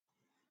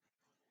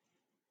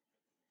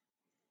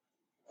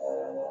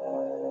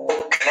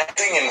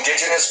connecting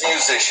Indigenous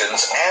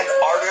musicians and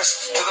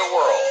artists to the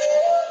world.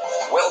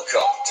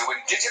 Welcome to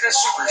Indigenous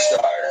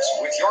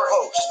Superstars with your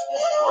host,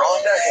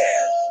 Rhonda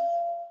Head.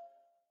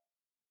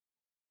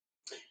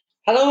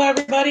 Hello,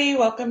 everybody.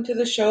 Welcome to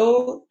the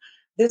show.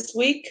 This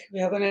week, we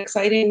have an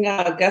exciting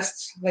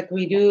guest like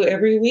we do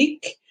every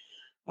week.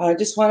 I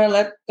just want to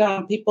let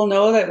people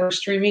know that we're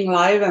streaming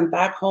live. I'm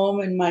back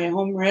home in my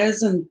home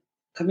res and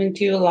coming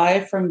to you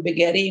live from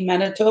Bigedi,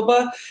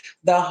 Manitoba,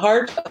 the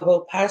heart of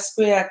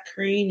Opaskwayak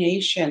Cree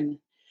Nation.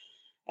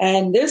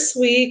 And this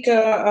week,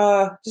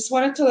 just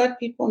wanted to let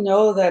people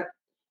know that,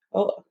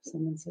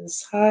 someone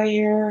says hi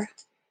here.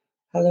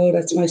 Hello,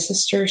 that's my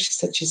sister. She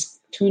said she's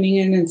tuning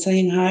in and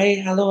saying hi.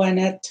 Hello,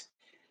 Annette.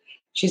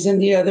 She's in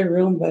the other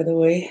room, by the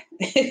way.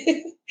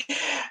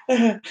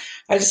 I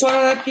just want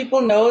to let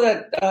people know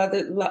that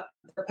the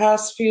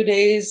past few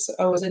days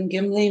I was in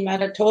Gimli,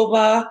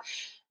 Manitoba,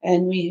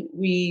 and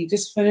we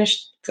just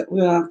finished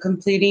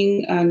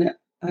completing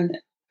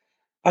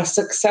a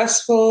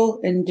successful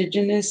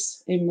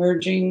Indigenous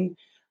emerging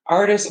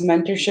artist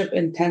mentorship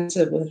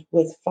intensive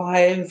with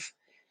 5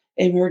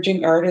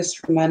 emerging artists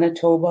from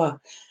Manitoba.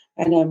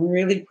 And I'm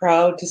really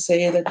proud to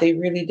say that they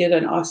really did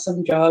an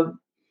awesome job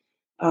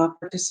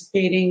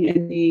participating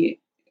in the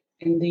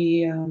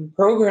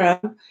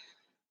program,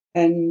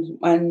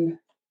 and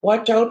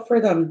watch out for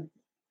them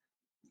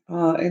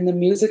in the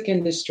music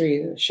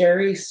industry.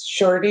 Sherry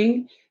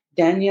Shorting,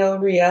 Danielle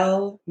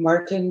Riel,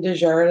 Martin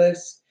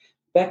Desjarlis,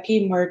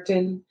 Becky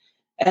Martin,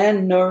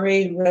 and Nore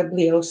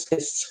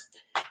Reblioskis.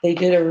 They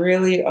did a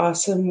really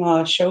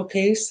awesome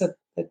showcase that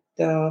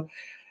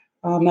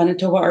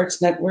Manitoba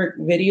Arts Network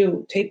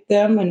videotaped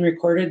them and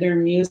recorded their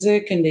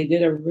music, and they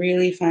did a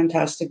really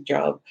fantastic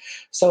job.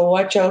 So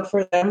watch out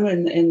for them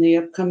in the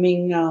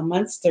upcoming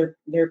months. They're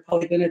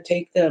probably going to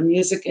take the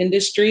music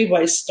industry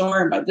by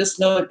storm. I just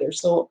know it.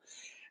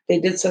 They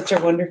did such a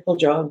wonderful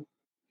job.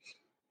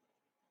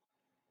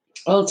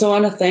 I also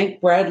want to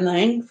thank Brad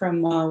Lang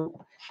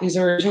he's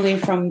originally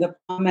from the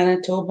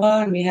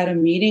Manitoba, and we had a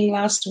meeting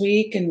last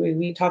week, and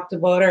we talked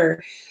about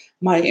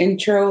my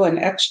intro and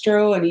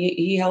extra, and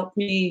he helped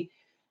me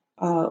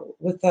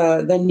with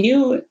the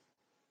new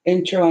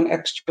intro and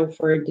extra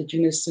for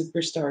Indigenous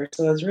Superstar.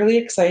 So it was really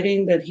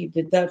exciting that he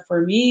did that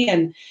for me,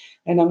 and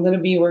I'm going to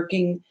be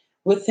working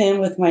with him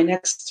with my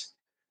next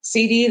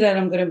CD that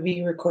I'm going to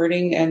be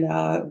recording, and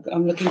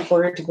I'm looking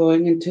forward to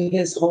going into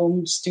his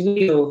home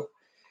studio.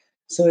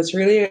 So it's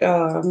really,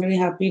 I'm really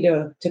happy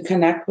to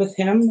connect with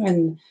him,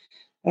 and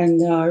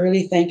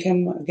really thank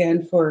him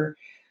again for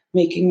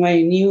making my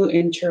new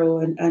intro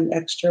and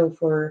extra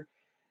for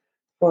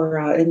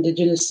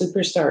Indigenous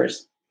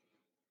Superstars.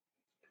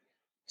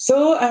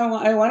 So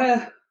I want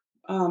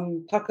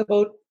to talk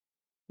about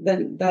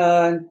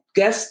the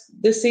guest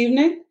this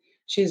evening.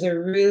 She's a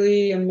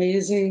really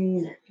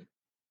amazing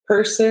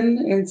person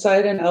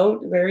inside and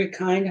out, very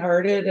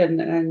kind-hearted,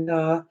 and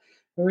a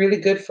really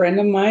good friend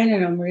of mine.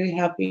 And I'm really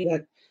happy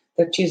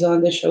that she's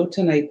on the show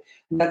tonight.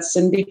 And that's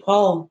Cindy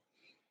Paul.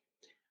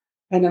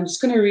 And I'm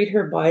just going to read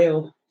her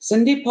bio.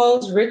 Cindy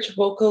Paul's rich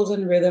vocals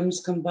and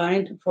rhythms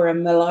combined for a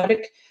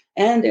melodic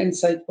and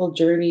insightful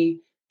journey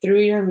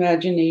through your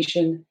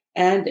imagination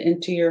and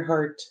into your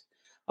heart.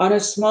 On a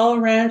small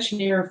ranch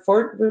near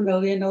Fort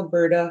Vermilion,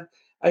 Alberta,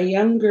 a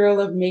young girl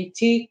of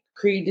Métis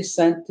Cree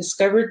descent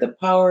discovered the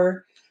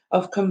power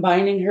of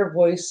combining her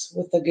voice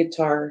with a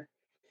guitar.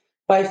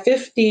 By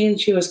 15,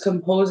 she was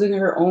composing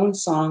her own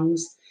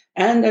songs,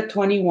 and at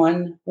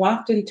 21,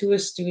 walked into a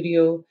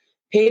studio,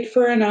 paid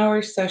for an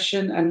hour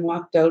session, and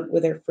walked out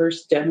with her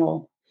first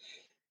demo.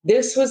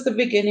 This was the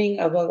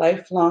beginning of a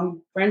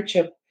lifelong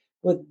friendship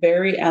with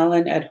Barry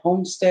Allen at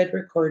Homestead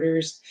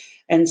Recorders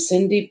and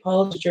Cindy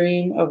Paul's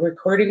dream of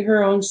recording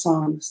her own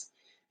songs.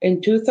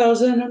 In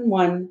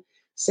 2001,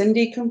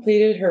 Cindy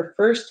completed her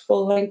first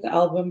full-length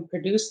album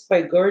produced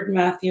by Gord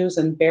Matthews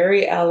and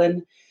Barry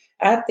Allen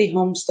at the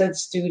Homestead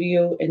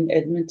Studio in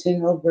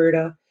Edmonton,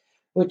 Alberta,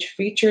 which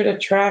featured a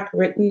track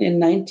written in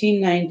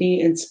 1990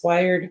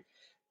 inspired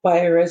by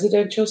a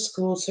residential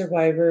school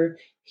survivor,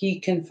 He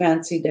Can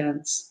Fancy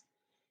Dance.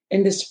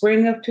 In the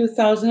spring of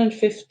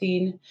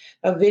 2015,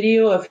 a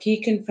video of He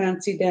Can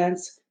Fancy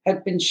Dance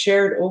had been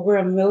shared over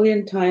 1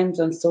 million times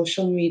on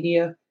social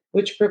media,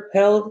 which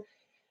propelled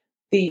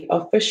the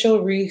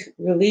official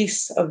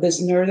release of this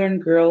Northern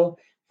Girl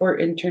for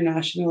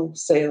international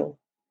sale.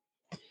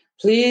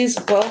 Please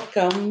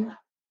welcome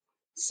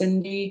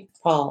Cindy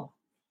Paul.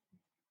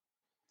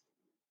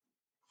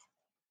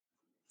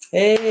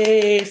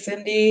 Hey,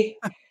 Cindy.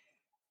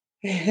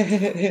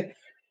 Hi,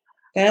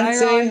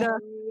 Rhonda.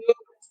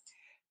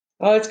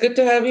 Oh, it's good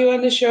to have you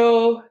on the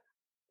show.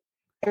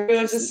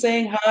 Everyone's just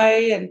saying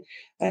hi,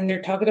 and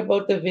they're talking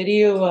about the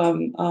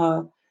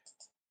video.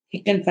 He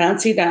Can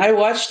Fancy That. I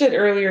watched it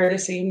earlier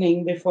this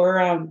evening before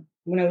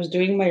when I was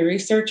doing my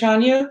research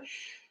on you,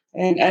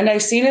 and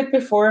I've seen it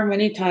before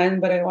many times,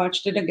 but I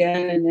watched it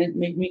again, and it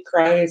made me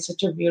cry. It's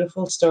such a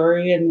beautiful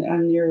story,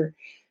 and your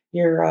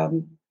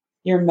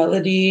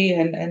melody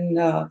and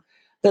the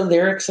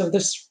lyrics of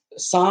this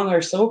song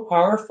are so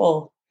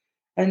powerful.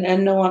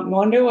 And no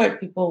wonder why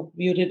people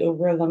viewed it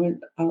over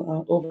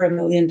a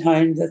million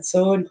times. That's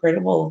so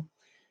incredible.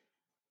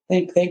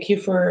 Thank you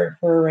for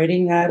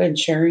writing that and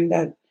sharing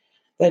that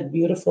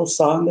beautiful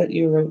song that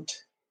you wrote.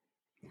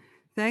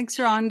 Thanks,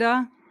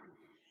 Rhonda.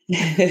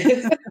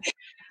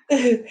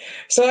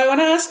 So I want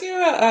to ask you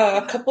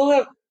a couple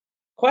of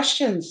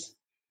questions.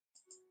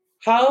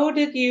 How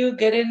did you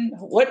get in?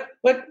 What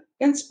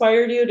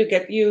inspired you to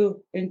get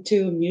you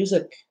into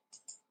music?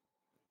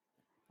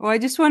 Well, I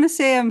just want to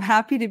say I'm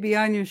happy to be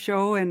on your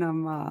show, and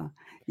I'm,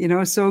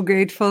 so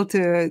grateful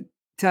to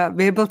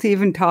be able to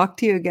even talk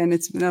to you again.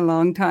 It's been a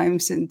long time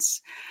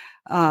since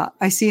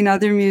I seen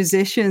other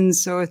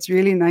musicians, so it's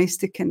really nice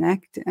to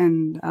connect.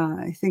 And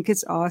I think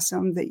it's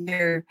awesome that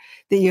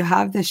you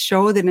have this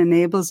show that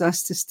enables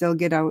us to still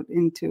get out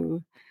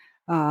into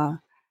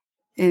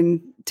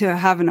to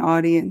have an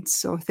audience.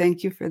 So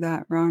thank you for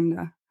that,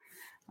 Rhonda.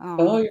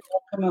 Oh, you're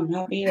welcome. I'm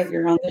happy that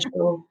you're on the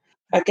show.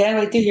 I can't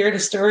wait to hear the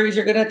stories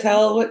you're going to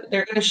tell, what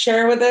they're going to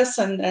share with us,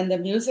 and the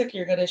music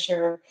you're going to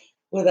share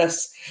with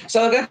us.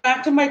 So I'll get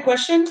back to my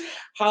question.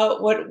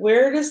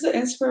 Where does the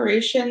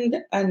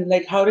inspiration and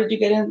like, how did you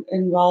get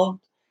involved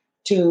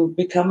to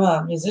become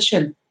a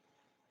musician?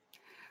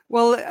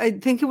 Well, I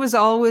think it was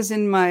always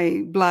in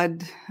my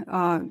blood.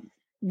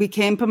 We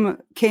came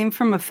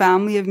from a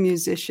family of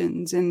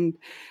musicians in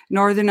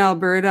northern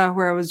Alberta,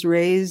 where I was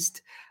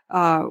raised.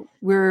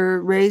 We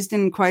were raised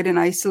in quite an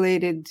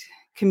isolated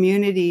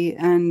community,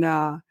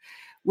 and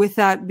with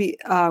that,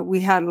 we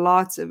had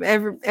lots of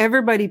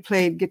everybody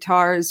played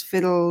guitars,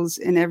 fiddles,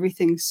 and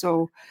everything.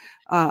 So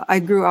I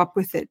grew up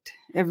with it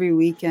every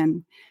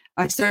weekend.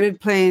 I started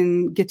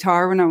playing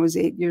guitar when I was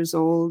 8 years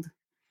old,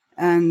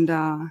 and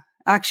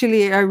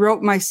actually, I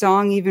wrote my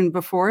song even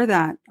before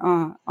that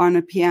on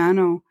a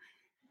piano.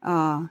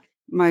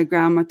 My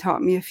grandma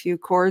taught me a few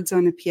chords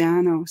on a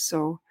piano,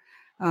 so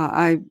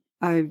I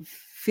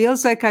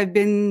feels like I've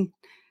been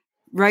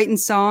writing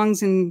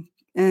songs and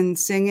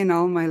singing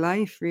all my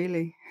life,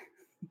 really.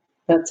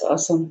 That's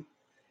awesome.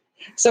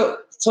 So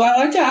I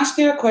want to ask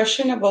you a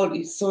question about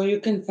 "So You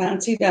Can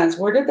Fancy Dance."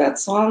 Where did that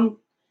song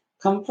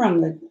come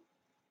from, like,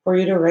 for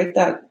you to write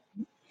that?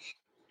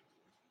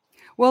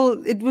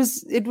 Well, it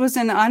was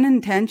an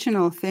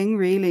unintentional thing,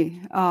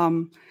 really.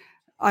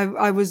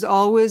 I was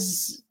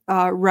always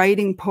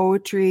writing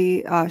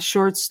poetry,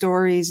 short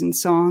stories, and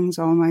songs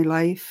all my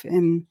life,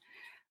 and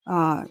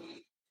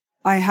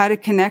I had a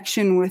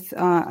connection with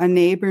a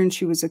neighbor, and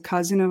she was a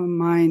cousin of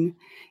mine,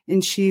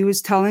 and she was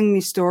telling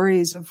me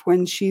stories of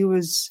when she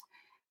was.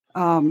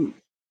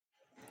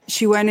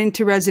 She went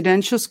into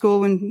residential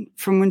school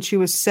from when she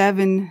was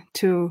 7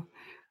 to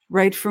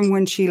right from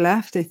when she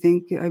left. I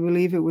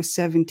believe it was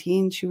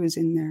 17. She was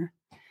in there.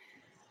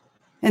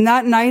 And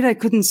that night I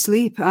couldn't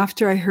sleep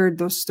after I heard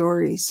those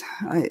stories.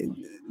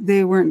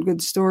 They weren't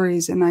good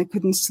stories, and I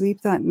couldn't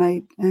sleep that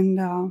night. And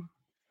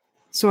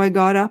so I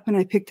got up and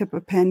I picked up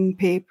a pen and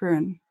paper,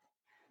 and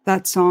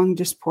that song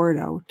just poured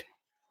out.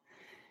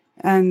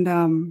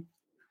 And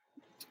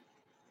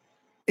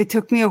it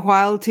took me a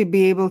while to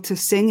be able to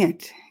sing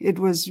it. It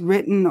was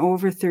written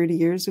over 30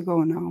 years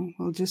ago now.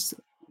 Well, just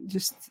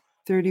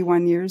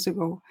 31 years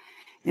ago.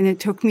 And it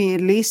took me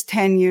at least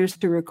 10 years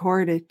to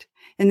record it.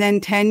 And then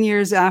 10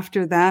 years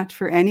after that,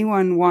 for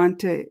anyone want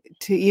to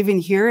even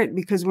hear it,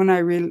 because when I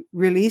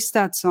released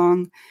that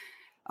song,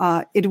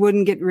 it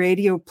wouldn't get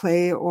radio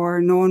play,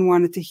 or no one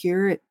wanted to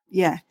hear it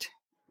yet.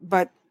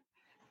 But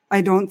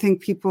I don't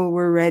think people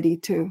were ready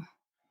to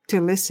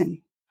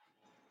listen.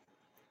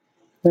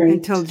 Right.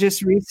 Until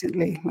just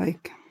recently,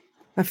 like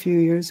a few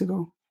years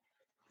ago.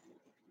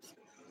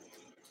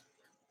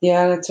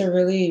 Yeah, that's a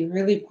really,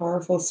 really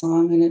powerful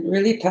song, and it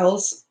really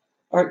tells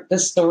the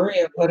story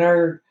of what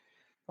our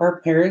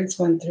parents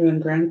went through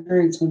and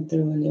grandparents went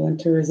through when they went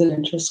to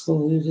residential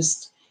school. You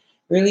just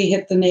really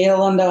hit the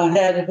nail on the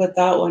head with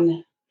that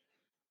one.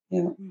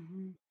 Yeah.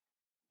 Mm-hmm.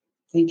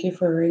 Thank you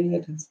for reading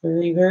it. It's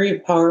very, very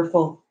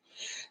powerful.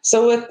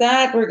 So with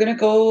that, we're going to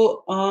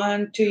go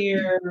on to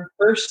your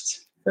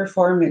first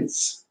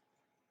performance.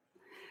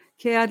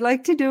 Okay, I'd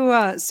like to do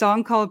a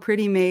song called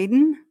Pretty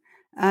Maiden.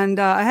 And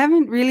I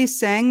haven't really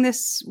sang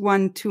this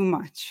one too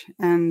much.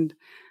 And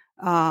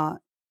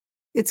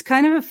it's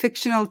kind of a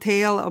fictional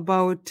tale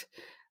about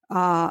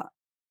how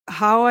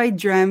I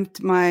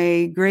dreamt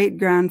my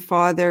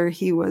great-grandfather.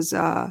 He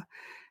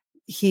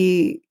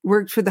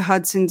worked for the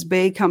Hudson's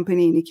Bay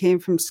Company, and he came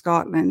from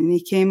Scotland. And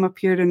he came up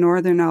here to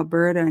northern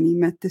Alberta, and he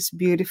met this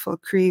beautiful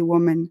Cree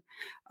woman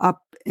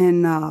up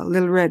in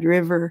Little Red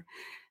River.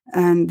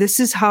 And this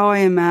is how I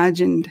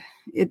imagined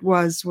it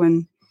was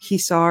when he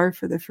saw her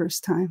for the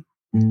first time.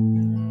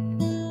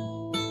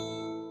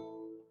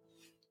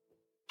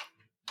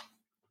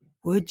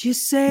 Would you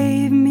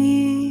save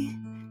me,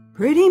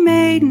 pretty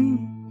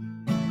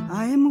maiden?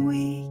 I am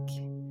weak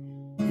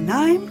and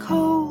I am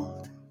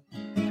cold.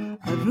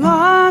 I've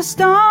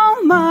lost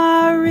all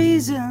my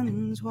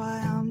reasons why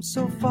I'm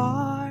so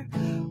far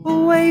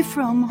away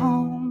from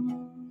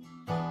home.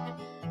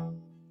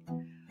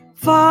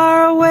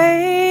 Far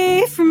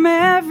away from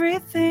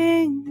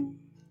everything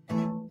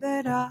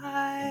that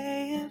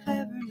I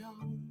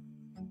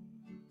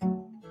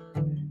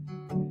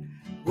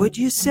Would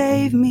you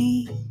save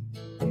me,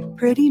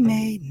 pretty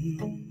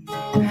maiden?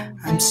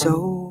 I'm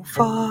so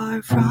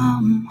far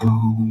from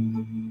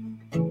home.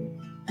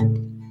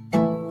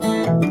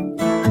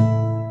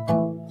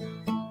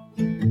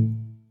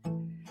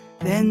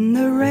 Then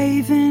the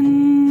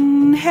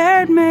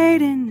raven-haired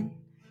maiden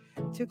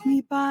took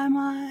me by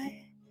my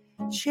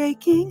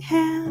shaking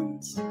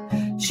hands.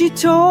 She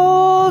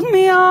told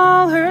me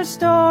all her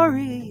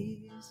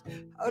stories,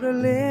 how to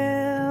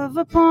live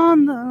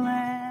upon the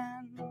land,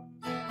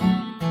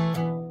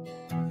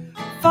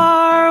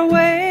 far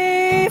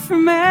away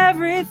from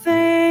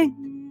everything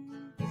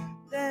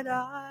that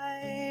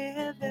I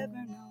have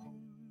ever known.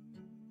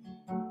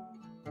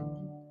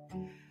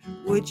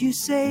 Would you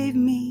save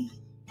me,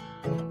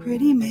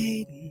 pretty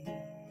maiden?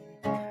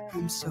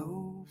 I'm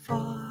so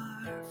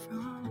far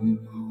from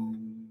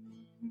home.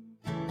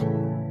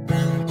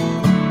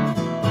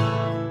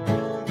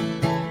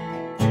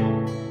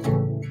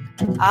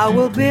 I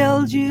will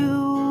build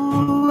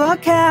you a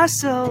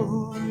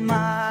castle,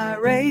 my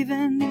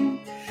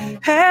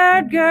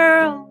raven-haired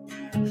girl.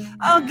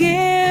 I'll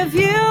give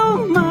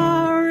you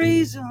my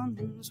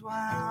reasons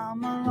why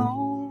I'm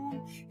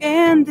alone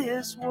in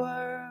this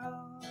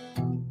world,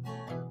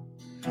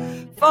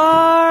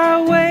 far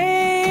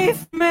away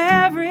from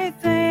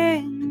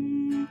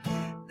everything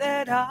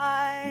that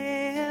I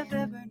have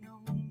ever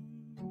known.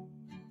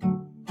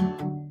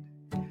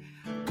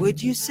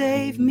 Would you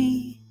save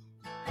me,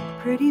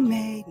 pretty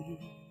maiden?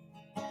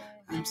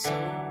 I'm so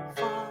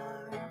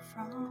far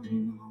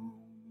from home,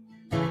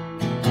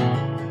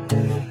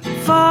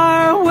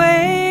 far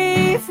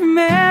away from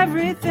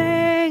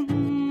everything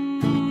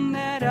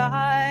that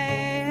I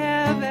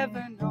have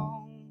ever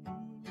known.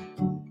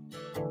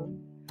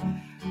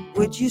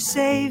 Would you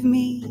save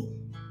me,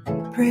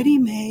 pretty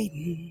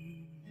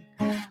maiden?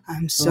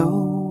 I'm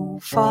so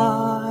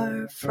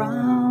far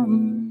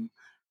from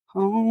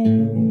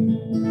home.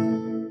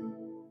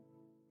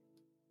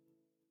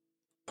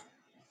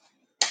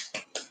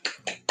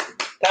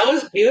 That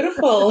was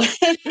beautiful.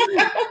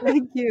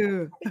 Thank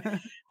you.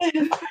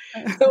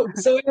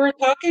 So we were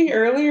talking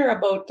earlier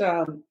about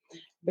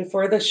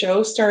before the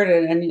show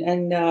started,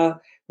 and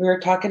we were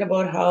talking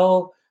about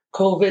how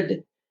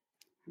COVID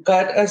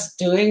got us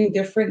doing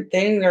different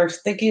things or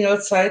thinking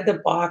outside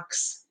the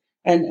box.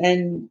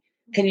 And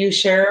can you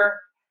share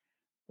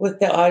with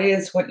the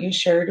audience what you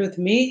shared with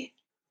me?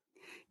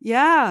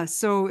 Yeah,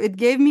 so it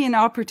gave me an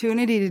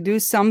opportunity to do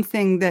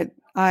something that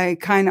I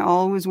kind of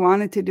always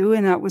wanted to do,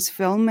 and that was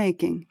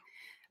filmmaking.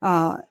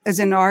 As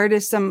an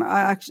artist, I'm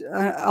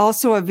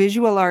also a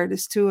visual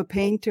artist too, a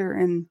painter,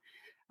 and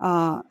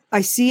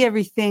I see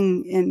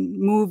everything in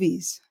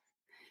movies.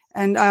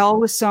 And I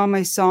always saw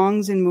my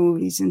songs in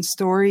movies and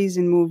stories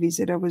in movies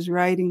that I was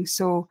writing.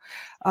 So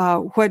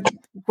what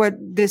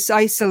this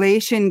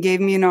isolation gave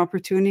me an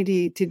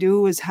opportunity to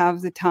do was have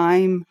the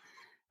time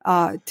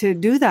to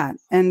do that.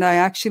 And I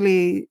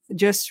actually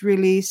just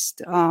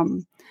released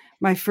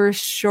my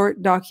first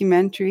short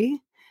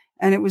documentary,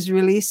 and it was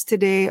released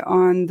today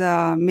on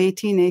the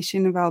Métis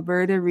Nation of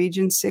Alberta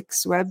Region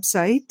 6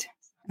 website.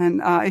 And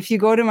if you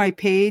go to my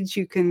page,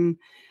 you can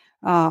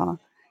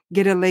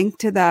get a link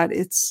to that.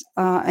 It's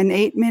an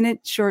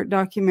 8-minute short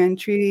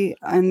documentary,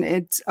 and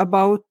it's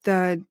about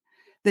the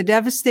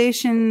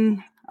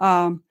devastation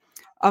of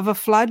a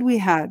flood we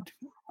had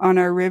on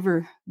our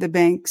river. The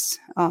banks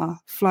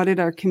flooded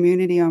our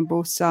community on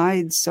both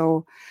sides.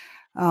 So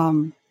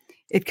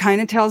it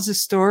kind of tells the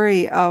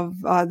story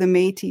of the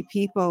Métis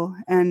people.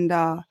 And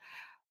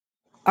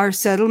our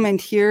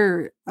settlement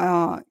here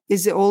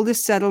is the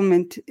oldest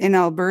settlement in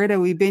Alberta.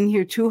 We've been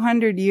here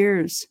 200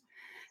 years.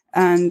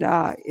 And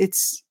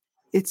it's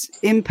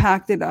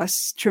impacted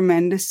us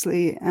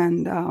tremendously.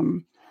 And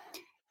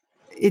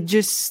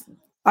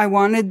I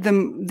wanted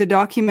the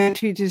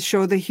documentary to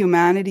show the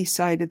humanity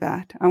side of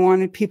that. I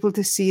wanted people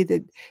to see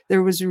that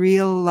there was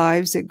real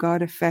lives that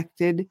got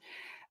affected,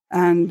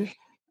 and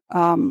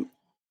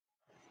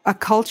a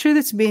culture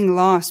that's being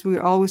lost. We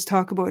always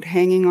talk about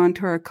hanging on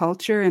to our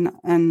culture,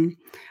 and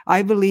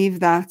I believe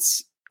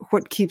that's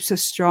what keeps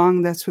us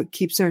strong. That's what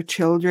keeps our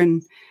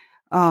children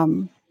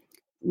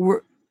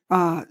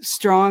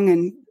strong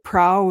and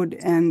proud.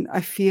 And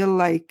I feel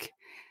like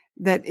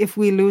that if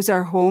we lose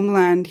our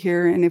homeland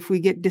here, and if we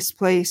get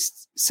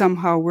displaced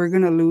somehow, we're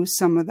going to lose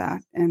some of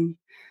that. And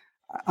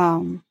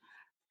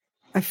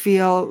I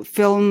feel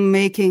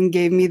filmmaking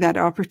gave me that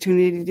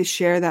opportunity to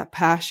share that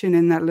passion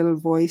and that little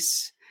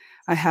voice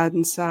I had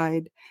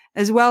inside,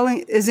 as well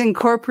as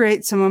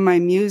incorporate some of my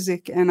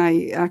music. And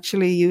I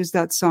actually used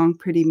that song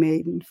Pretty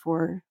Maiden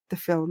for the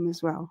film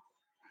as well.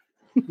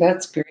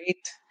 That's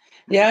great.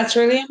 Yeah, it's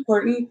really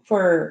important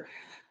for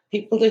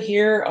people to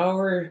hear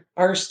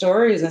our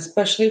stories,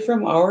 especially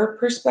from our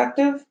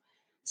perspective.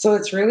 So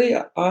it's really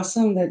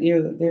awesome that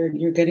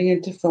you're getting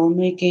into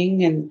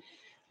filmmaking,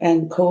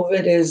 and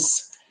COVID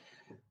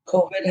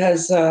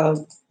has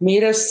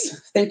made us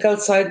think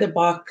outside the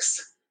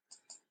box.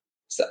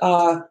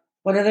 So,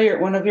 one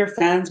of your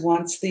fans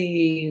wants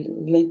the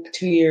link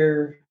to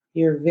your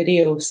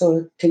video.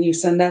 So can you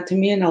send that to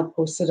me, and I'll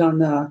post it on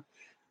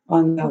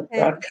on the Okay.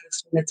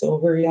 broadcast when it's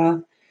over. Yeah.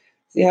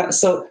 Yeah.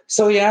 So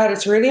yeah,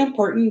 it's really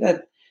important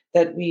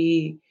that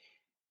we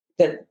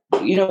that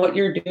what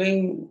you're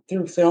doing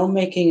through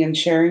filmmaking and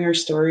sharing our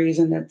stories,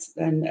 and that's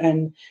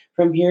and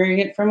from hearing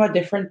it from a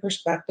different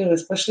perspective,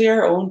 especially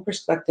our own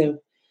perspective,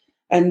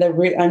 and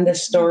the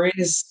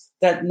stories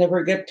that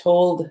never get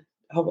told,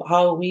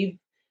 how we've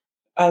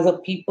as a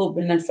people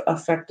been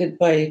affected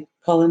by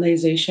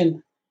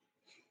colonization.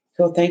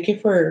 So thank you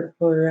for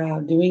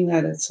doing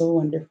that. It's so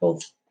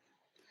wonderful.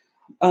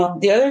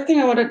 The other thing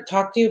I want to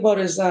talk to you about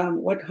is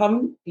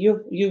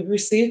you've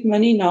received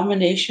many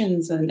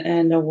nominations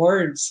and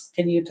awards.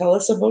 Can you tell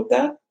us about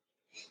that?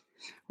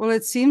 Well,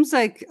 it seems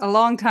like a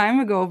long time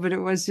ago, but it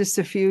was just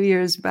a few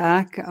years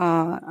back.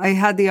 I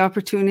had the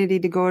opportunity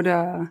to go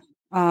to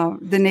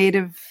the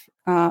Native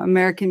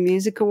American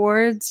Music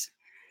Awards.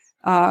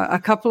 A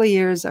couple of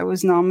years I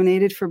was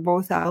nominated for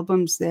both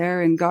albums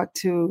there and got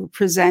to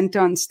present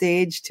on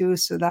stage too.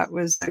 So that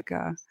was like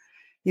a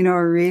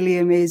really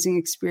amazing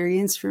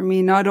experience for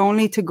me, not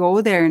only to go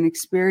there and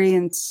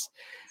experience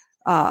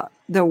the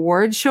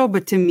award show,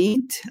 but to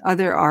meet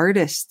other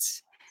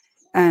artists.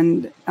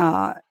 And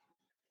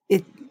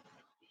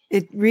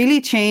it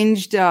really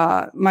changed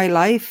my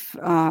life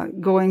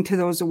going to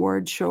those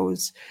award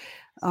shows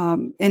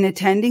and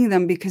attending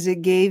them, because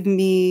it gave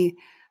me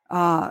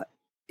a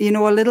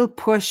little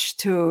push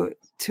to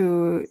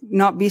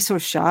not be so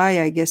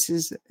shy, I guess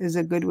is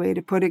a good way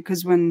to put it.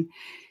 Because when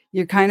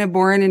you're kind of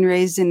born and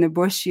raised in the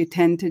bush, you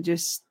tend to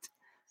just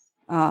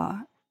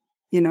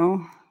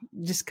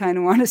just kind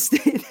of want to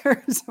stay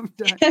there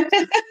sometimes.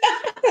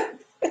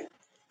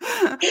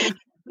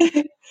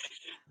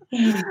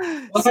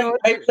 Well, So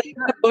I played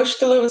in the bush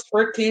till I was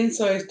 14,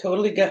 so I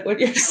totally get what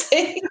you're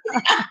saying.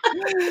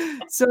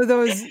 So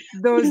those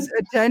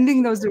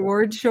attending those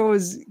award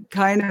shows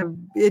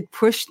it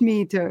pushed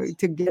me to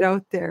get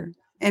out there.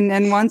 And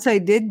then once I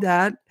did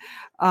that,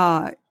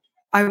 I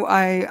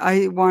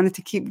wanted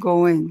to keep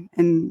going,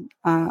 and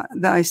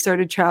I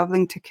started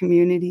traveling to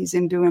communities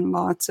and doing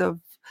lots of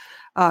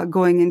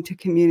going into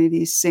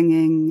communities,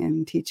 singing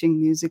and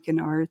teaching music and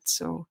art.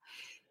 So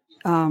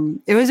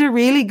it was a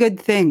really good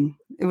thing.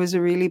 It was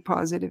a really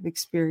positive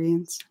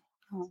experience.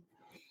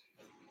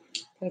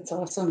 That's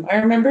awesome. I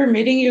remember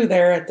meeting you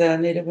there at the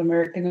Native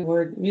American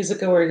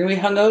Music Award, and we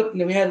hung out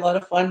and we had a lot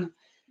of fun.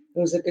 It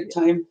was a good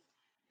time.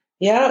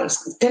 Yeah.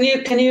 Can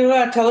you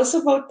tell us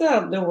about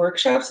the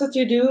workshops that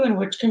you do and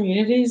which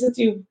communities that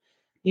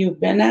you've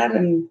been at?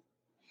 And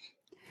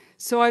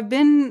so I've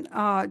been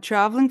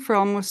traveling for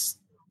almost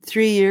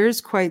 3 years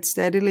quite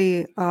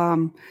steadily.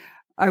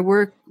 I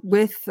work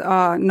with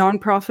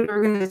nonprofit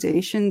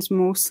organizations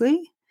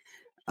mostly.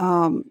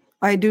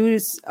 I do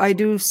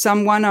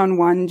some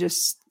one-on-one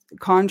just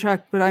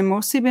contract, but I've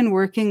mostly been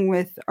working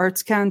with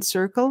ArtsCan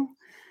Circle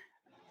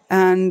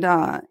and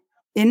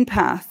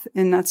InPath,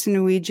 and that's in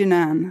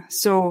Ouijanan.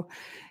 So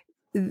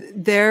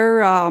they're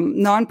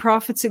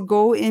nonprofits that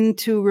go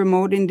into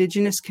remote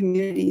Indigenous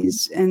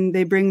communities, and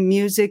they bring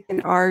music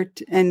and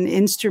art and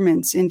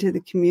instruments into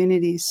the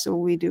communities. So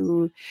we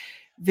do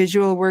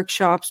visual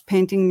workshops,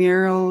 painting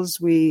murals.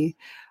 We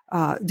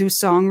do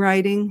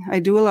songwriting. I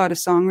do a lot of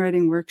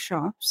songwriting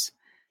workshops,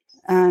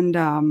 and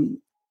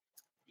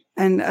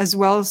as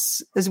well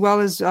as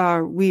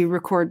we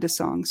record the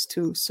songs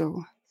too.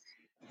 So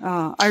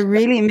I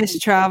really miss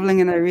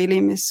traveling, and I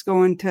really miss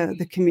going to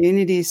the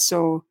communities.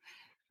 So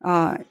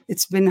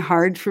it's been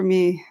hard for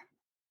me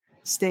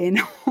staying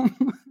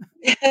home.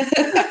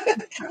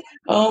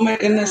 oh my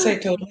goodness, I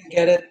totally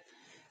get it.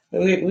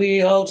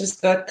 We all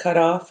just got cut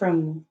off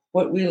from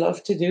what we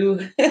love to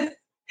do.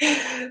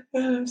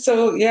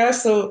 So yeah,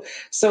 so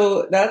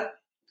that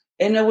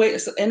in a way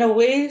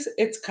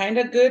it's kind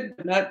of good,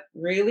 but not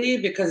really,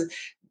 because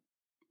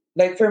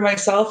like for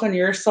myself and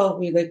yourself,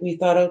 we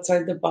thought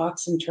outside the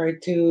box and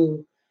tried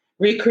to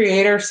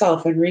recreate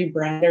ourselves and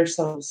rebrand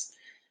ourselves,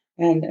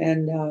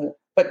 and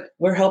but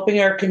we're helping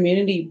our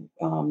community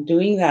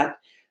doing that.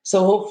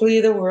 So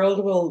hopefully the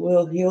world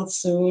will heal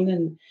soon,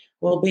 and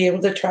we'll be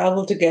able to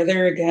travel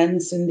together again,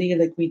 Cindy,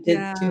 like we did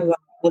to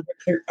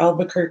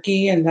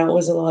Albuquerque, and that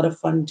was a lot of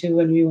fun too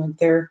when we went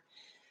there.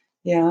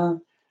 Yeah.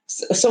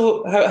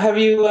 So have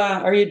you?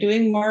 Are you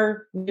doing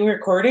more new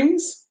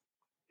recordings?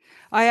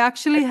 I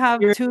actually have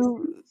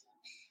two.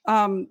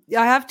 I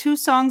have 2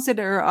 songs that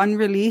are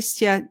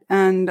unreleased yet,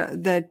 and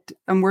that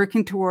I'm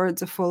working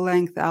towards a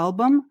full-length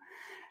album.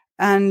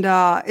 And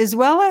as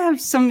well, I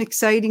have some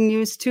exciting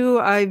news too.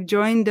 I've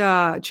joined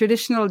a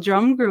traditional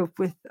drum group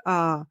with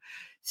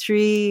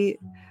 3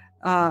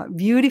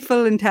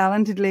 beautiful and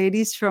talented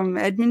ladies from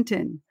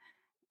Edmonton,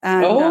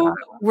 and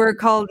we're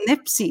called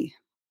Nipsey.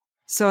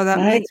 So that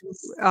nice.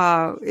 means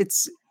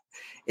it's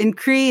in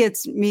Cree. It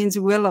means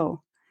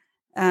willow,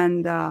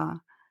 and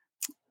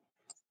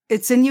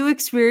it's a new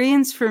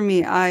experience for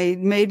me. I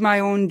made my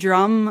own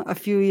drum a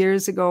few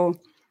years ago,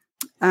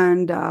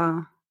 and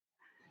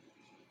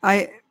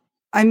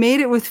I made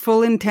it with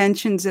full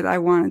intentions that I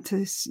wanted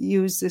to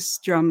use this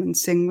drum and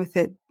sing with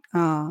it,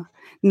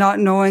 not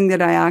knowing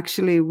that I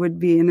actually would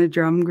be in a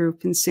drum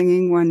group and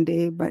singing one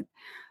day. But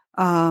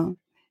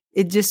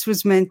it just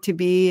was meant to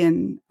be.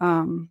 And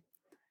I'm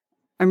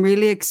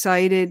really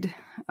excited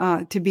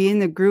to be in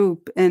the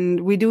group.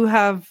 And we do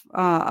have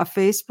a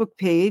Facebook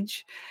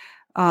page.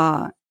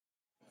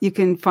 You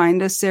can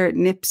find us there at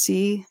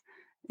Nipsey,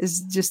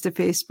 is just a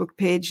Facebook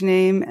page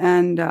name.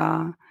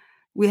 And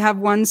we have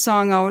one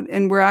song out,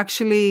 and we're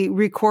actually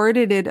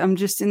recorded it. I'm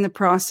just in the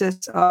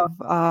process of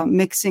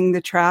mixing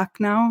the track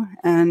now,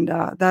 and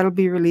that'll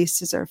be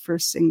released as our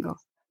first single.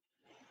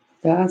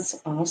 That's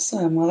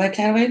awesome. Well, I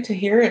can't wait to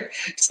hear it.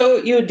 So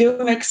you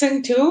do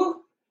mixing too?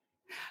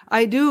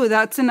 I do.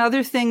 That's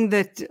another thing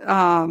that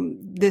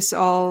this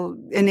all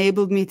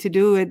enabled me to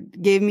do.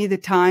 It gave me the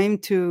time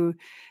to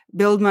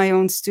build my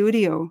own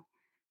studio.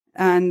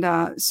 And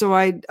so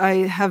I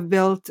have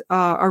built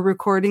a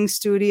recording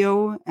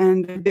studio,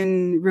 and I've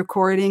been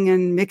recording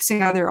and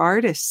mixing other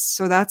artists.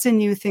 So that's a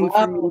new thing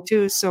for me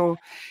too. So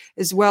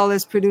as well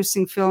as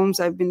producing films,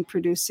 I've been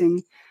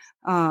producing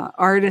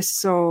artists.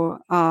 So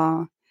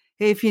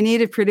hey, if you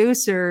need a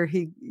producer,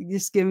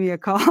 just give me a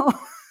call.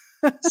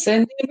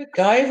 Cindy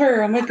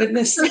MacGyver. Oh my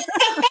goodness.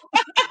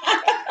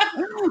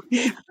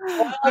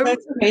 Wow,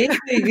 that's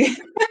amazing.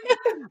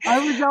 I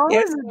was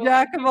always a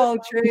jack of all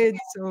trades.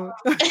 So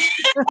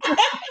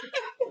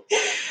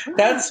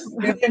that's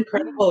really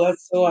incredible.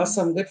 That's so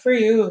awesome. Good for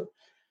you.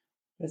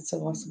 That's so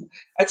awesome.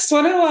 I just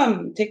want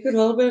to take a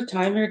little bit of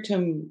time here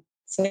to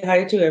say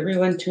hi to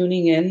everyone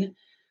tuning in.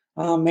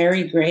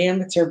 Mary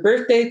Graham, it's her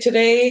birthday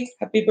today.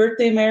 Happy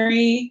birthday,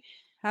 Mary.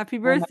 Happy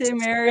birthday,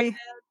 Mary.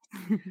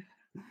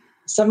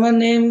 Someone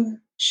named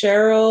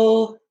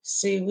Cheryl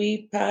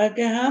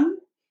Siwi-Pagaham.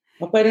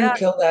 Hope I didn't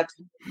kill that.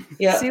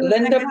 Yeah,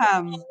 Linda.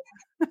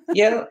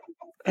 Yeah,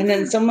 and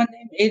then someone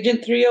named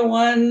Agent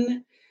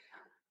 301,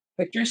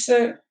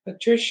 Patricia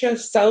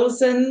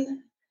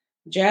Sousen,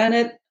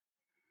 Janet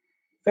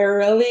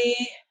Farrelly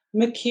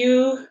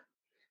McHugh,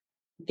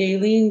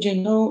 Gayleen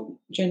Jano,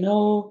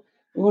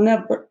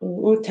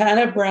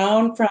 Utana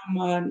Brown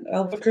from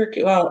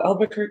Albuquerque,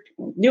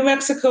 New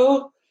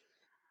Mexico,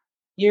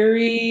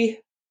 Yuri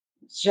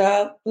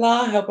Jabla.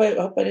 I hope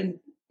I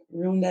didn't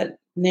ruin that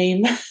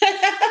name.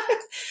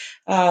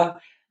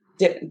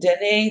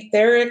 Danae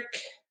Therick,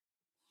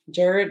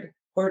 Jared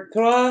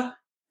Portois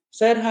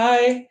said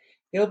hi,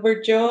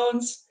 Gilbert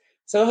Jones.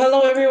 So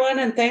hello, everyone,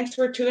 and thanks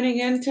for tuning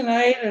in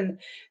tonight and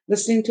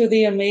listening to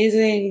the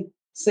amazing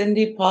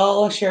Cindy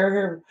Paul share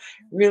her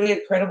really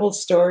incredible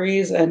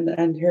stories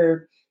and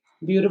her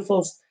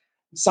beautiful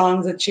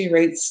songs that she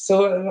writes.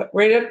 So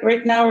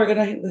right now, we're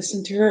going to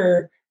listen to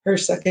her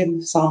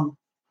second song.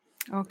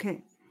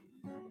 Okay.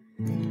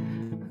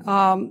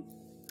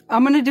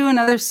 I'm going to do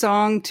another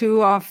song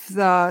too off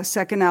the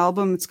second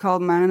album. It's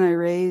called Man I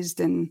Raised.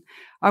 And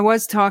I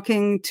was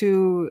talking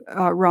to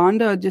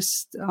Rhonda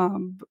just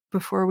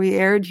before we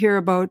aired here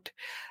about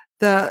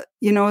the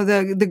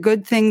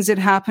good things that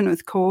happened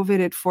with COVID.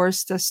 It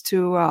forced us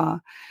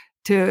to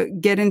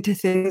get into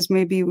things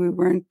maybe we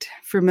weren't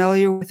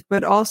familiar with,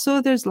 but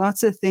also there's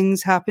lots of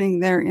things happening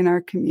there in our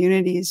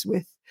communities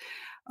with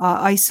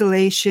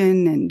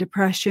isolation and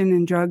depression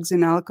and drugs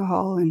and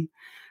alcohol. And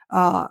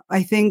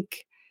I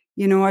think,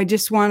 I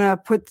just want to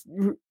put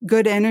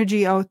good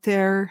energy out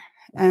there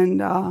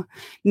and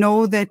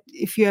know that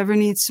if you ever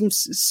need some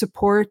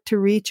support, to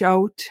reach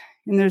out,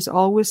 and there's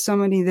always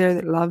somebody there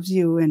that loves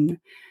you, and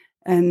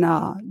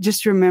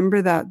just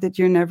remember that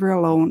you're never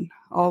alone.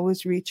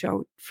 Always reach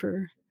out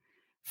for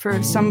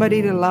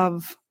somebody to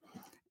love.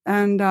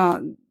 And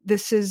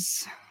this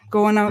is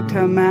going out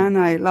to a man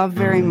I love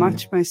very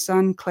much, my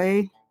son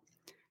Clay.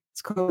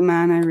 It's called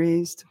Man I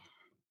Raised.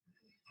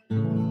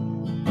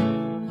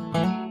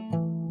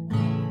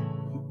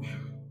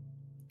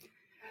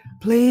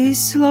 Please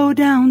slow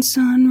down,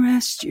 son,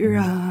 rest your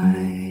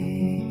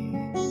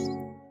eyes.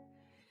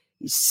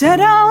 You said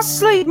I'll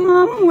sleep,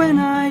 Mom, when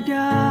I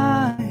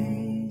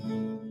die.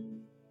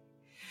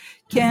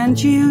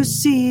 Can't you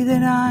see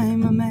that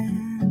I'm a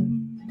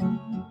man?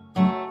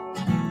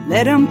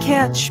 Let them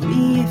catch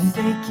me if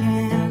they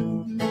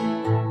can.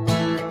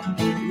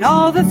 And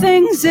all the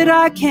things that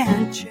I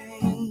can't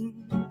change,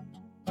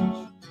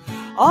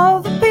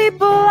 all the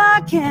people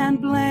I can't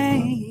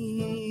blame.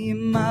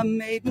 I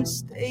made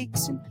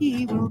mistakes and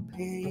he will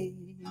pay.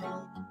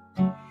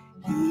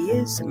 He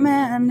is a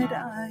man that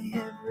I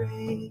have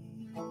raised.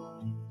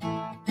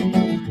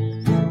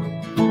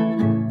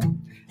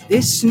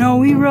 This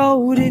snowy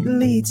road, it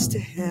leads to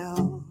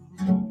hell,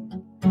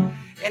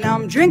 and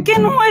I'm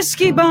drinking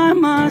whiskey by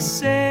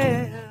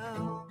myself.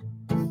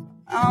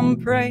 I'm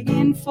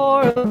praying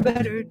for a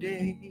better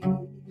day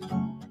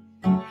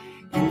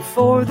and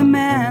for the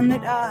man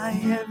that I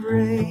have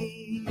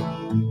raised.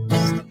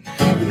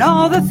 And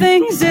all the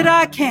things that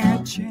I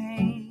can't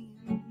change,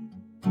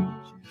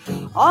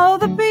 all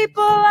the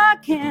people I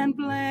can't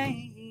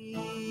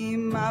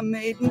blame. I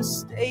made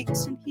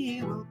mistakes and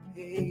he will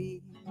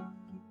pay.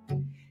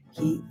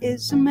 He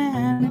is a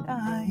man that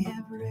I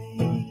have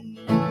raised.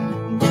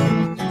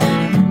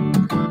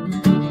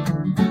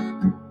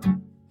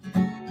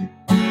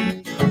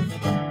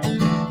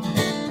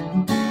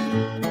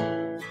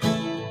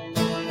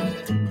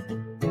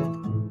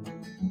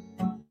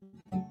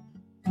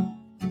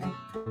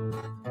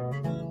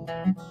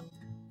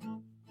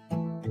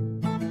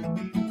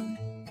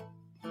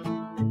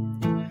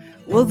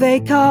 Well, they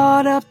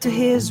caught up to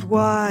his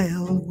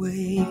wild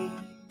ways.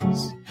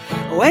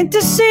 I went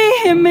to see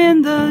him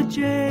in the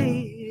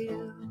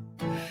jail,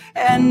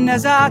 and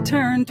as I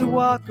turned to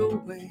walk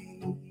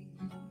away,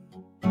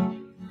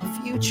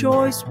 a few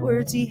choice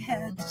words he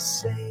had to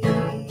say.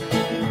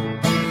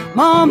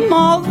 Mom,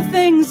 all the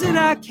things that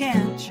I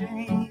can't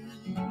change,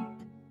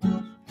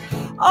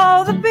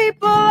 all the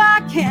people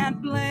I can't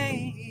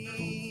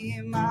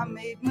blame. I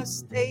made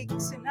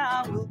mistakes and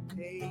I will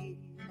pay.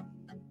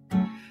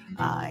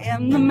 I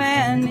am the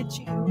man that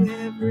you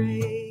have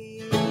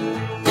raised.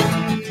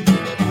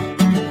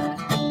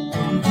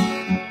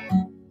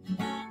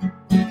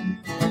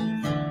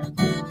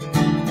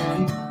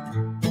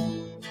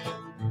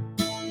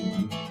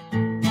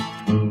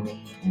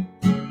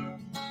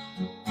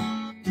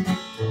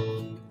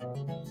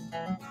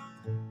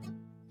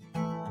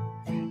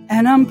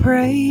 And I'm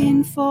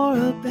praying for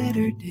a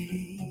better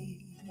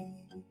day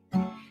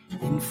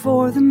and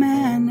for the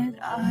man that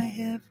I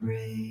have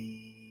raised.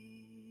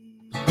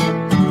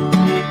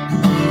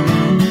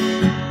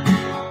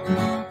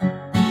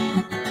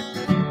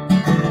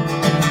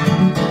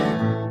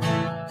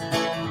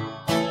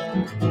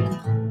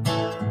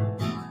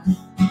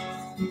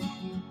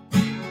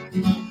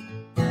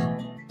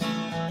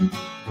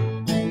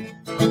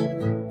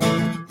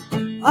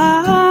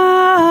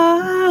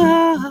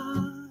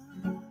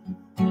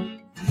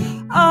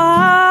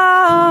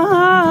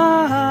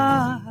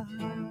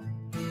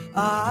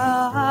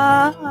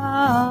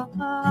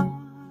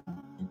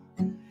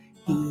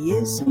 He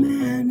is the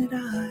man that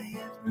I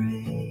have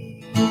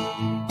raised.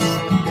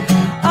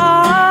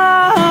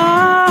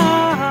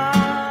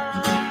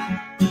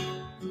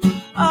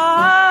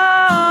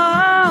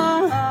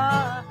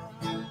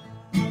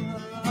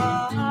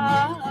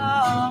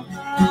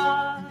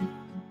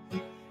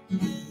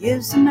 He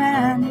is the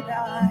man that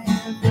I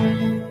have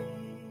raised.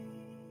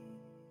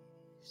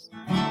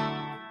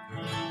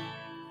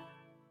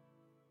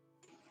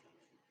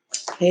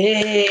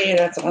 Hey,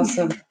 that's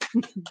awesome.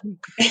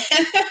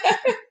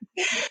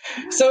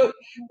 So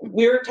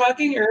we were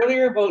talking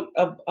earlier about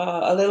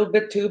a little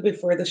bit too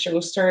before the show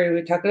started. We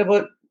were talking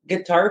about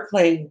guitar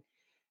playing,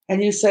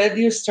 and you said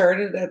you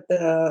started at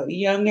the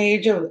young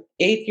age of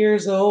 8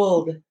 years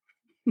old.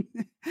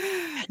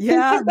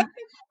 Yeah.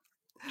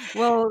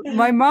 Well,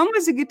 my mom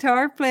was a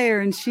guitar player,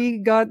 and she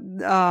got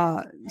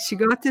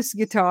this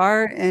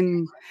guitar,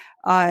 and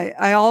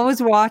I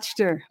always watched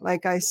her.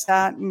 Like, I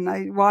sat and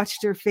I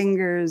watched her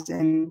fingers,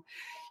 and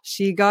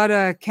she got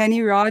a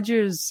Kenny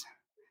Rogers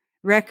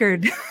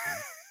record.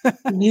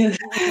 Yeah.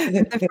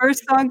 The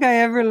first song I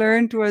ever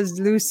learned was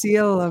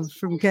Lucille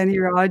from Kenny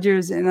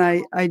Rogers, and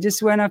I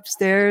just went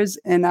upstairs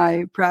and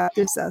I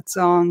practiced that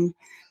song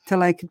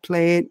till I could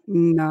play it,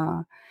 and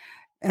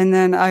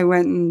then I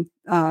went and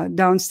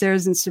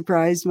downstairs and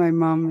surprised my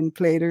mom and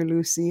played her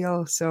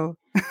Lucille. So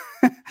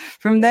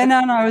from then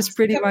on, I was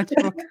pretty much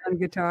hooked on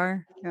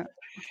guitar. Yeah.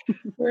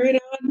 Right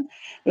on.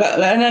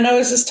 And then I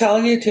was just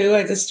telling you too,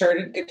 I just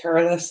started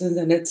guitar lessons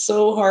and it's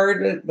so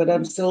hard, but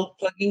I'm still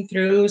plugging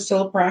through,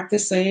 still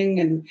practicing.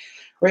 And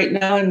right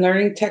now I'm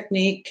learning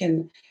technique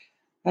and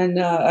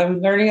I'm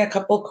learning a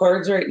couple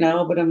chords right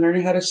now, but I'm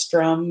learning how to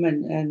strum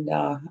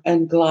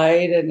and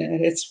glide. And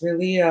it's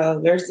really,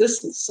 there's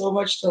just so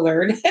much to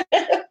learn.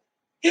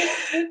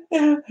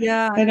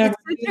 Yeah, And I'm it's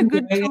such really a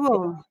good enjoying it.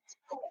 tool.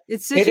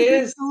 It's such It a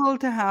good is. tool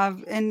to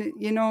have. And,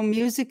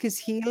 music is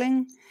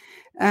healing,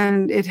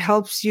 and it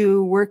helps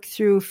you work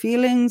through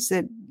feelings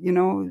that,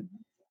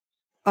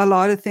 a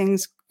lot of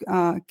things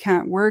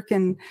can't work.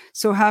 And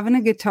so having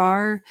a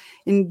guitar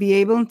and be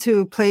able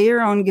to play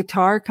your own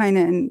guitar kind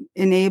of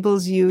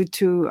enables you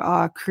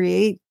to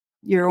create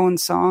your own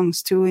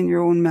songs too, and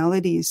your own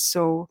melodies.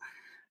 So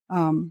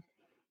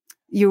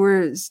you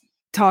were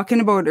talking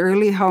about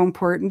early how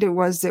important it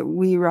was that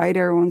we write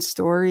our own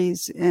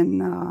stories.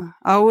 And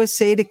I always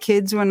say to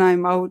kids when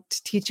I'm out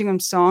teaching them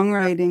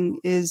songwriting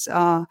is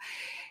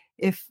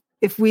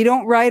if we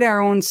don't write our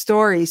own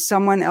stories,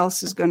 someone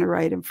else is going to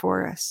write them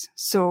for us.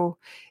 So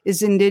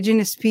as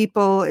Indigenous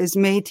people, as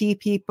Métis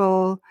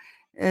people,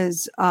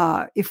 as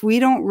if we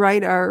don't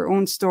write our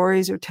own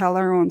stories or tell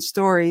our own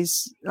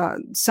stories,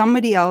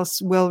 somebody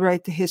else will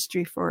write the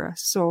history for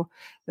us. So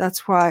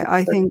that's why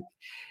I think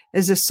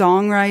as a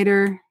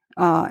songwriter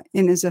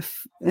and as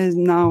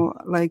now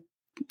like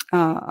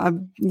a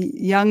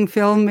young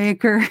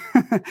filmmaker,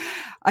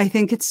 I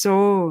think it's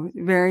so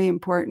very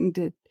important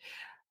that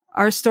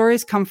our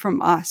stories come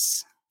from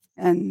us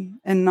and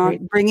not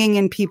bringing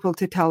in people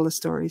to tell the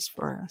stories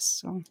for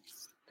us. So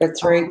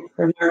that's right.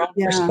 From our own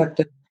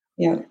perspective.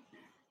 Yeah,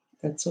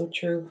 that's so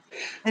true.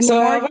 And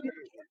so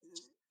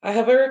I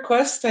have a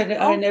request.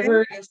 I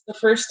never, it's the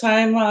first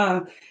time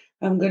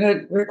I'm going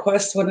to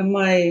request one of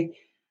my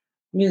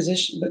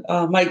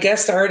my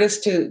guest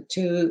artists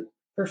to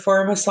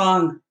perform a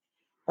song.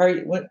 Are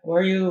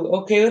you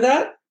okay with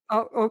that?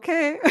 Oh,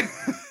 okay.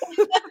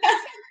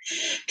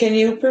 Can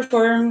you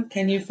perform?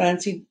 Can he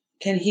fancy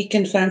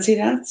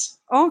dance?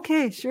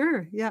 Okay,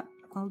 sure. Yeah,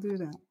 I'll do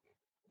that.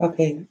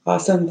 Okay,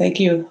 awesome. Thank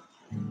you.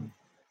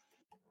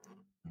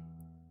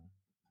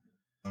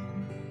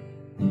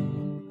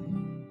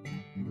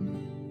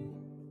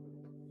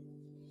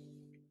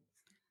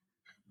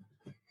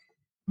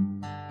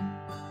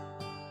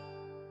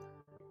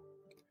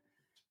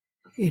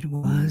 It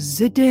was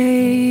the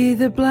day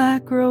the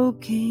black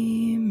robe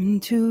came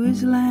into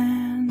his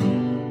land.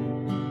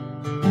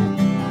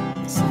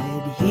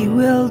 Said he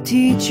will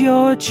teach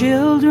your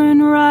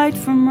children right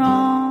from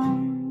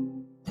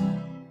wrong.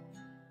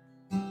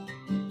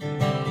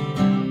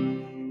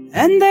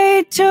 And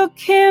they took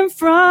him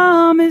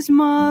from his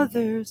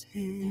mother's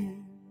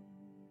hand.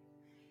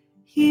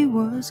 He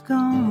was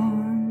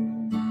gone.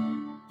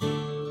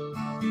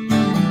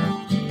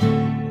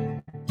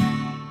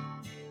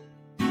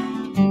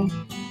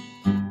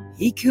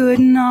 He could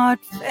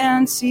not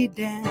fancy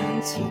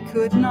dance, he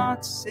could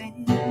not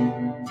sing.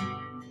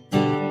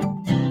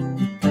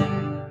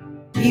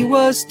 He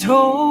was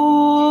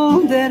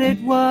told that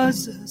it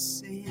was a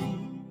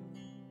sin.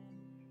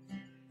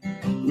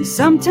 And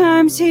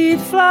sometimes he'd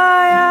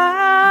fly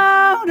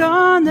out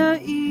on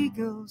the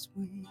eagle's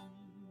wing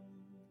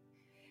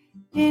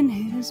in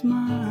his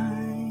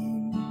mind.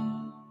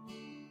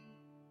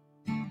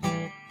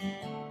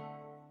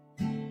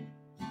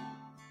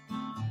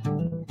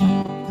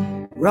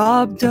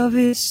 Robbed of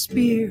his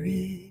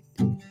spirit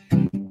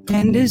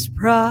and his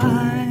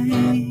pride,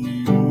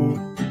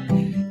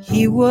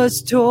 he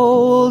was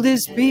told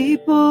his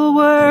people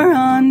were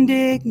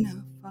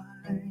undignified.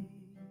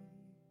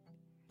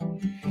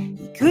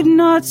 He could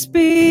not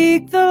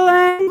speak the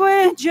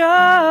language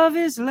of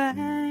his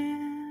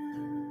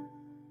land.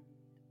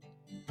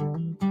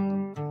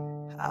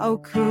 How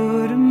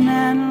could a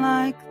man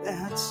like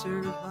that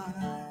survive?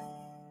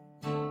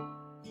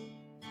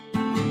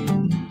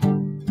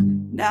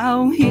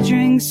 Now he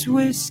drinks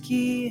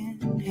whiskey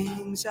and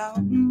hangs out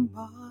in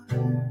bars.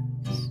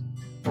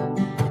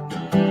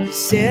 He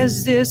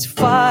says this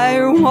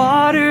fire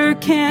water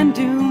can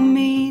do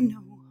me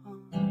no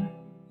harm.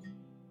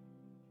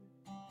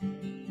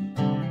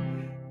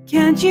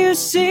 Can't you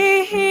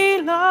see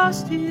he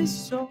lost his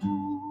soul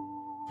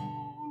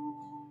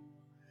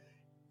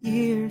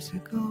years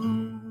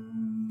ago?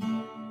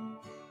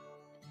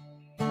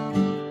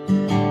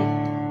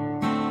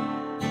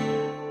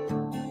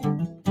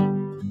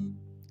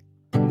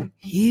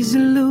 He's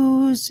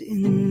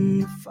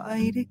losing the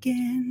fight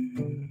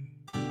again.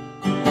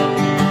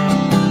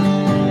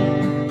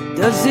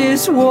 Does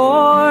this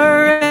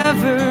war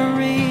ever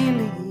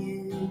really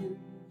end?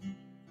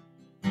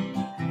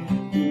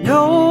 You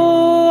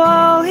know,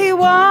 all he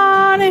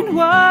wanted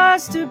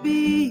was to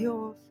be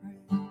your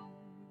friend.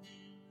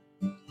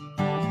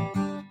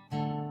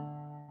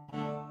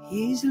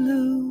 He's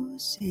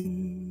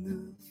losing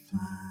the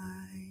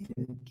fight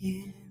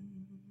again.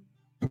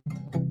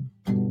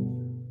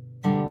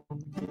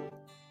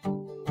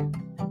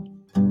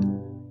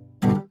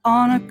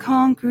 On a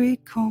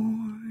concrete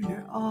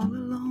corner all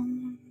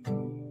alone,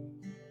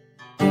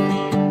 he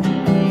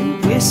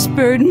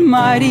whispered,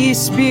 mighty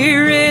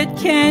spirit,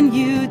 can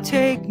you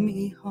take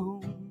me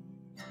home?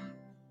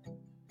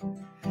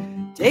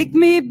 Take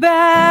me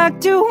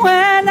back to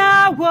when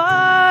I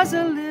was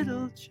a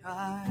little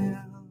child.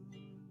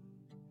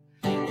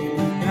 He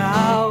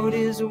bowed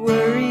his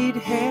worried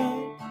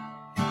head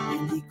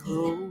and he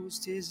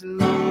closed his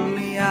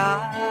lonely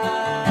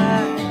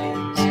eyes.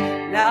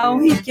 Now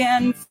he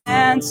can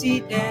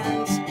fancy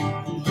dance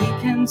and he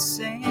can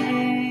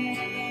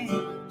sing.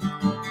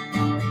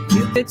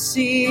 You could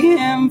see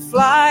him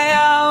fly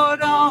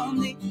out on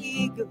the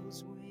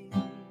eagle's wing.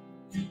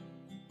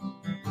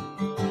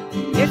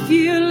 If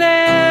you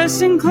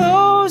listen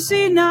close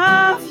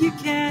enough, you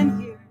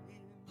can hear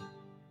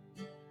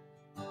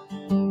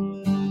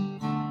him.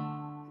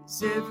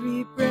 His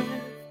every breath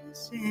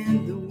is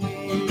in the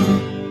wind.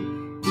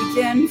 He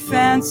can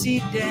fancy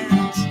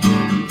dance,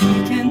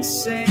 he can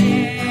sing.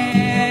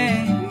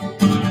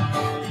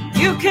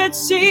 You could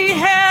see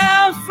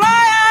him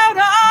fly out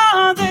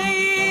on the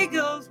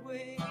eagle's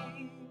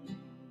wing.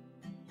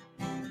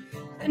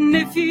 And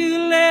if you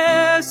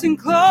listen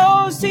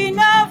close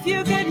enough,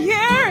 you could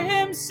hear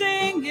him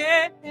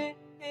singing.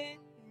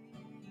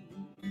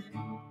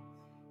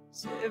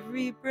 His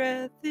every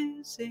breath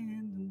is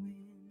in the wind.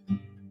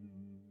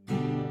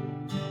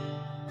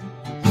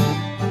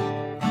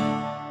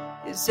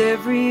 His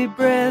every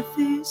breath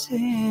is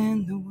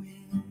in the wind.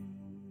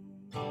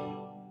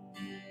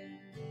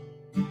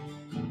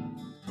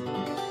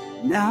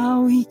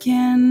 Now he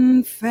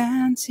can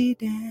fancy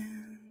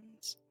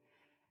dance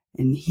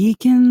and he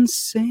can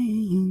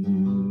sing.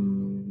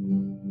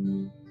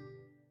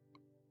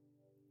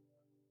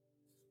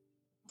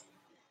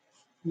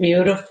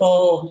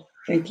 Beautiful.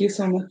 Thank you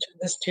so much for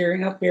this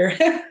tearing up here.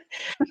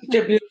 Such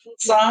a beautiful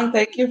song.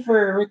 Thank you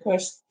for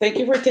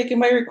taking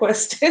my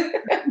request.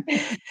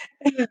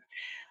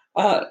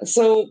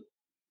 So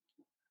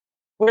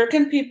where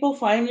can people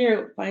find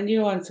you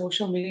on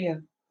social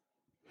media?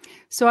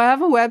 So I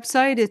have a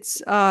website.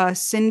 It's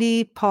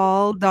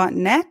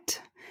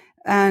cindypaul.net,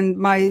 and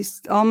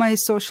all my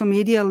social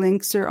media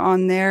links are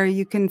on there.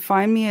 You can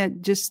find me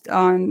at just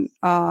on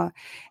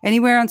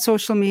anywhere on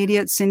social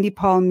media at Cindy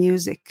Paul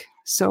Music.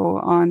 So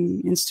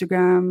on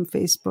Instagram,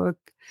 Facebook,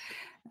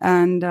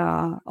 and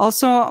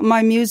also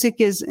my music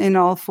is in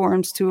all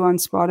forms too, on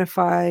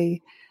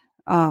Spotify,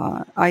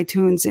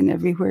 iTunes and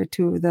everywhere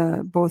too.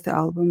 Both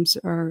albums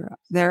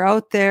they're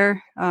out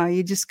there.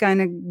 You just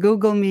kind of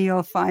Google me,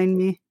 you'll find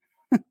me.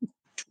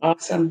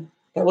 Awesome.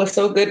 That was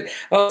so good.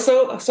 Oh,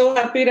 so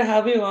happy to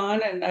have you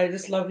on, and I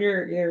just love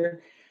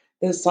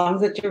the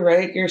songs that you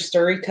write, your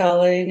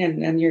storytelling,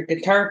 and your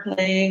guitar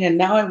playing. And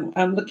now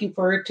I'm looking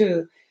forward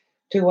to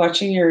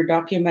watching your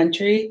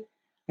documentary,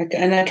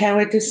 and I can't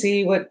wait to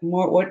see what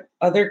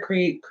other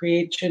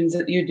creations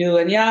that you do.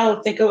 And yeah,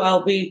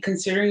 I'll be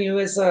considering you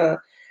as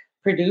a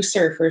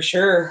producer for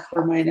sure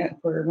for my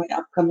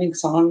upcoming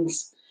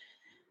songs.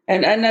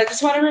 And I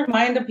just want to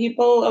remind the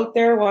people out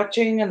there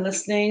watching and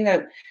listening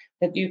that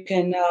you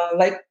can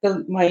like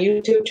my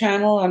YouTube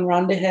channel on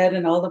Rhonda Head,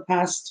 and all the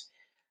past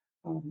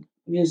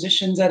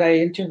musicians that I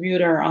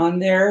interviewed are on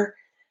there.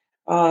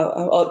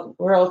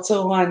 We're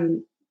also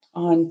on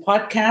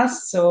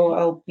podcasts,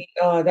 so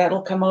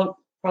that'll come out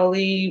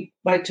probably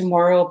by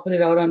tomorrow. I'll put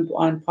it out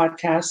on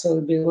podcast, so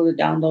you'll be able to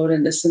download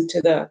and listen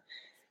to the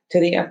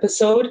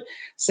episode.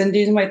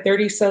 Cindy's my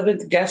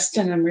 37th guest,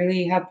 and I'm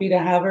really happy to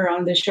have her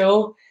on the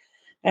show.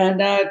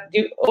 And I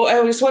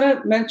just want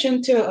to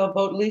mention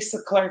about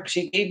Lisa Clark.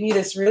 She gave me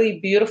this really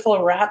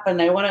beautiful wrap, and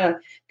I want to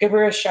give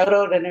her a shout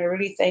out. And I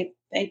really thank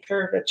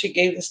her that she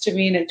gave this to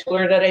me, and I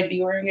told her that I'd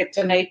be wearing it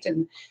tonight,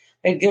 and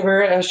I'd give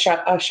her a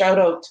shout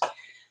out.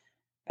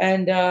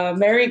 And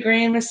Mary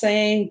Graham is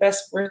saying,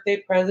 "Best birthday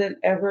present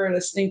ever,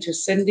 listening to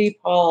Cindy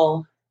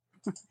Paul."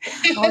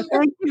 Oh,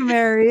 thank you,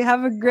 Mary.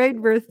 Have a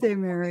great birthday,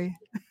 Mary.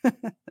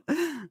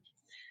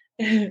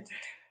 You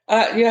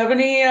have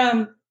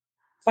any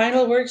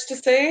final words to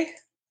say?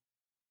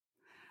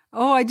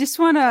 Oh, I just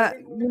want to,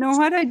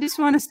 I just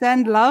want to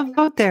send love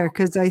out there,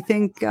 because I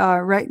think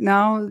right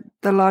now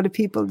a lot of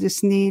people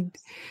just need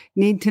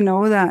to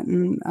know that,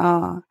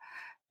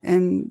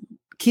 and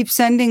keep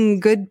sending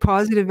good,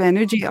 positive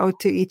energy out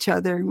to each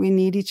other. We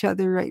need each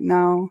other right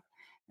now.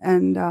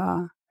 And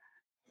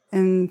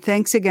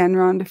thanks again,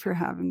 Rhonda, for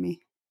having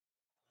me.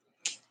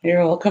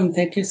 You're welcome.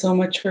 Thank you so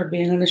much for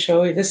being on the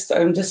show.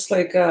 I'm just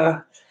like,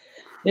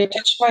 you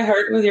touched my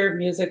heart with your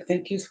music.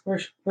 Thank you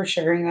for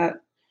sharing that.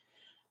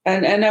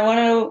 And I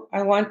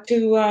want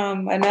to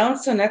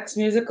announce the next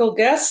musical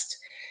guest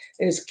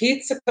is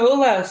Keith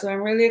Sakola. So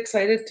I'm really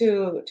excited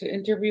to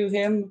interview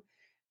him.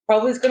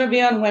 Probably it's going to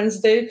be on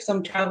Wednesday, because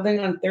I'm traveling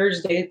on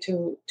Thursday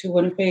to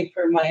Winnipeg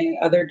for my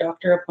other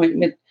doctor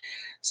appointment.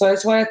 So I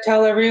just want to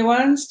tell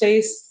everyone,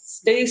 stay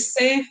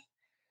safe,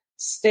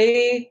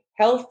 stay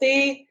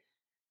healthy,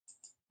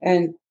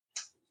 and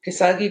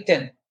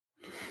kisagitin.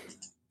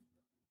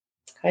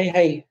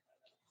 Hi.